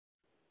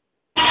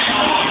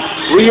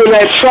We in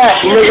that trap,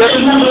 nigga.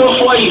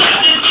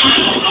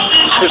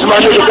 It's my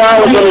nigga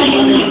down with us.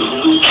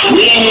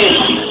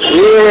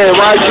 Yeah,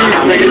 YG,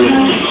 nigga.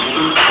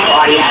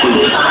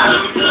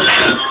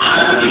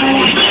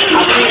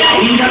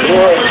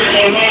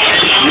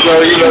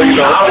 You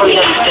know.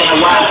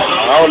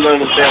 I don't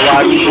understand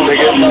why people,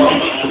 nigga.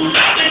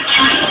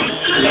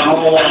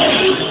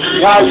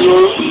 Why you?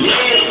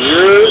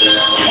 Yeah.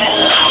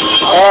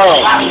 Oh.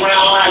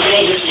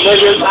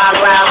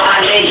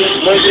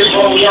 Niggas,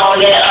 we on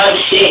that other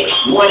shit.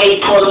 When they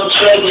pull them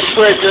triggers,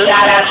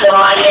 shout out to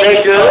my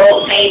niggas.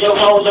 Pay the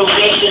road the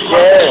riches.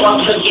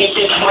 Motherfucker get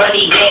this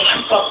money back.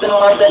 Fuck them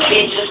other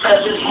bitches,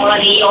 cause it's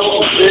money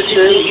over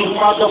bitches. You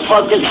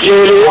motherfuckers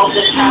get it on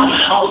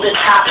the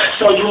top,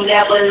 so you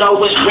never know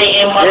what's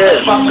written.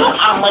 Motherfucker,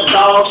 I'm a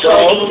dog, so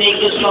you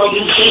niggas know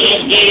you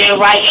can't get it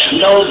right.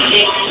 No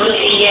dick,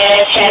 pussy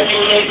ass, happy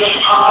niggas.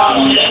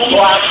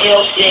 Boy, I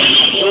feel sick.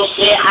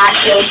 I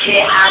feel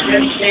shit. I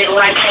just sit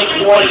like hey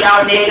boy,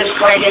 y'all niggas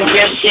cranking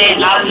rip shit.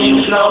 I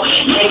niggas know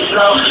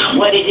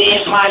what it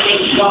is, my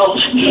niggas go.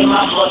 Get my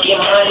fucking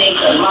money,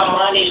 cause my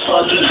money's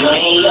fucking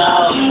green,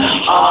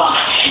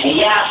 and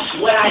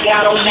yeah, what I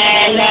got on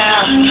that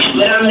now.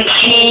 But I'm the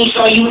king,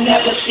 so you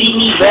never see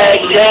me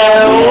back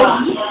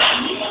down.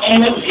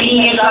 And the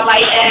beans are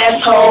like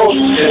assholes.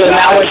 So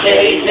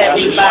nowadays,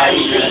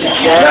 everybody's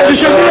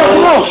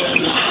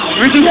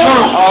we just I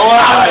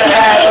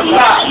had a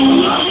lot.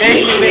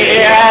 Making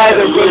it had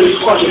a really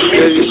fucking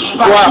crazy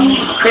spot.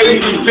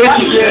 Crazy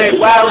bitches in it,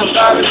 wild and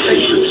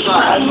conversation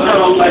spot. I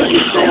don't like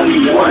it's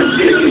only one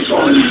dick, it's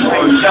only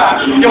one shot.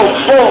 Yo,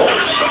 Paul,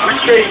 we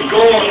can't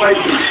go like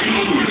the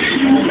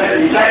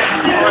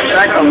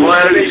like a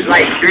one, it's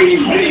like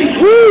green tea.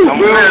 I'm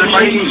real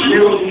money,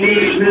 real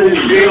need,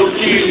 real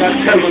tea. I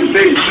tell her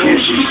bitch, and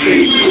she say,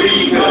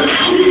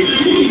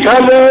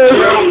 come on,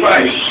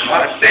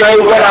 say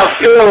what I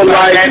feel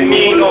like. That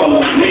mean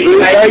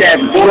like that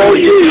boy,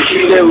 she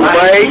said,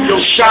 right?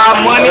 Shy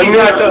money,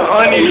 got the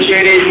honey,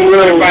 shit ain't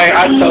real, right?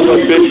 I tell her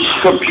bitch,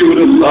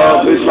 computer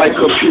love is like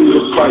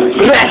computer crunch.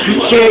 You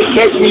can't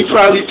catch me,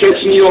 probably catch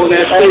me on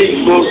that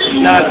Facebook,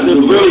 not the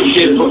real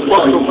shit, but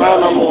fuck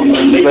around, I'm on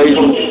the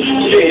Facebook.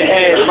 Shit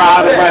head,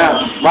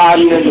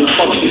 riding in the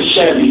fucking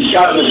Chevy,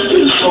 shot the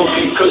bitch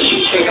smoking, cause she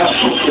think I'm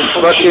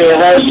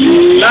fucking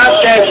heavy.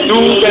 Not that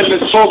dude that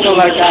been talking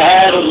like I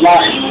had a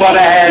lot, but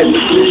I had to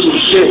do some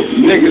shit.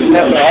 Niggas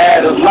never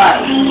had a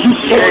lot. You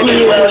catch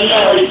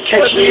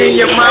me in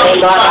your mouth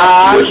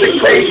with the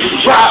crazy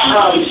drop.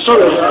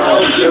 Sort of, I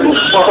don't give a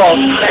fuck.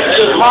 That's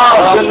your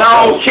mom, and I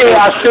don't care.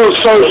 I still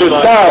serve it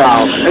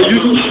down, and you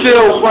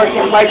still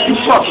working like you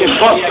fucking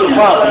busted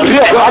up.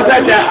 Yeah, I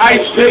got that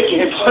ice pick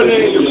and put it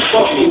in your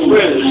fucking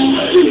wrist.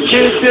 The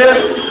kids there,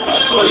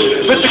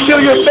 but to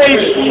kill your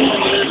face.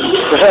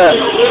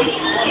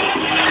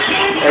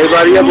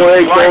 Everybody up on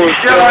egg going.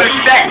 Still on the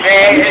set,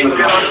 man.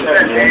 Still on the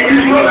set, man.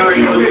 You know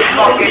who the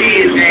fuck it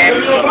is, man.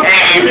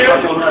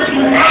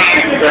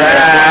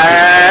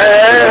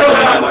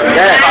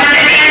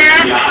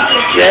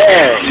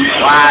 Yeah.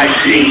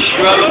 YG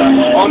Struggle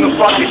on the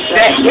fucking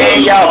set,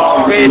 man.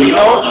 Y'all already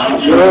know.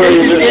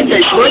 It's a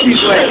pussy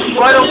play.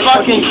 For the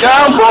fucking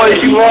gun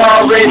boys, you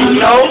already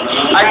know.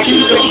 I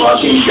keep the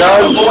fucking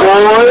gun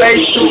boys.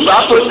 I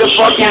put the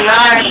fucking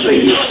iron for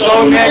you.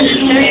 So that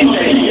you can't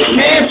take your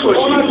man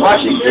pussy.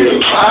 Watch it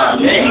do.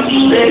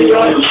 Stay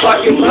on the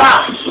fucking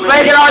block. Look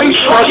at all these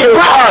fucking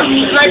rocks.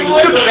 Like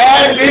what a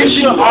bad bitch,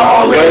 you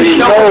already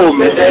know.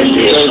 That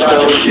shit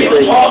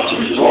off.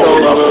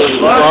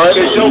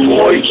 Cause your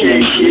boy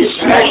can't get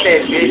smacked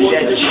that bitch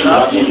at the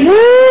shop.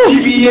 She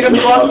be in the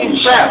fucking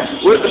trap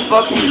with the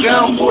fucking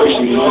gun boy.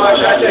 She know I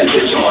got that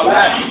bitch on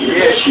that.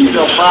 Yeah, she's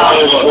a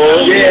follower,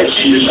 boy. Yeah,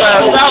 she's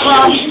a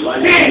follower.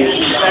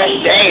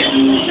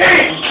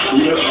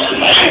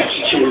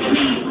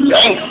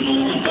 Damn.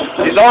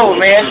 It's over,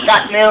 man.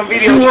 Goddamn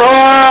video.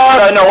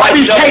 No, why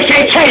you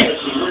KKK?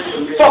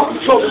 Fuck you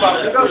talking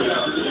about?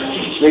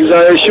 Niggas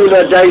out here shooting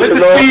that dice, man.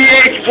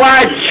 It's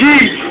CHYG.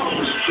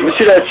 Let me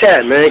see that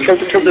chat, man. Come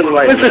to the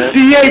light, man. It's a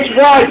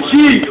CHYG.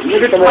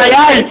 Nigga, my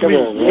eyes,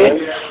 man.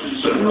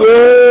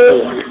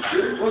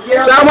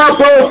 Now my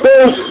both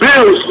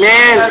bills,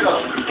 man.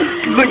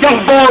 Look,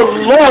 young boy,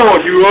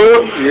 Lord, you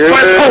heard? Yeah.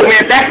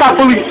 Man, that's not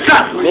fully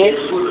shot, man.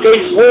 They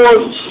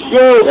wars,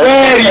 yo,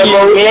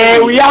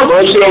 man. We out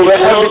here over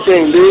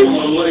everything, dude.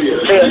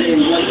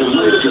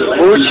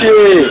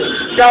 Bullshit.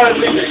 Y'all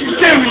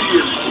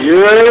serious.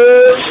 Yeah.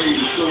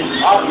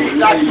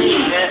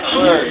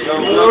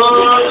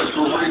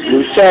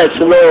 New chat,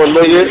 hello,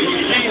 nigga.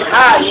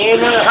 Hi, you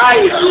ain't nothing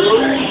higher, dude.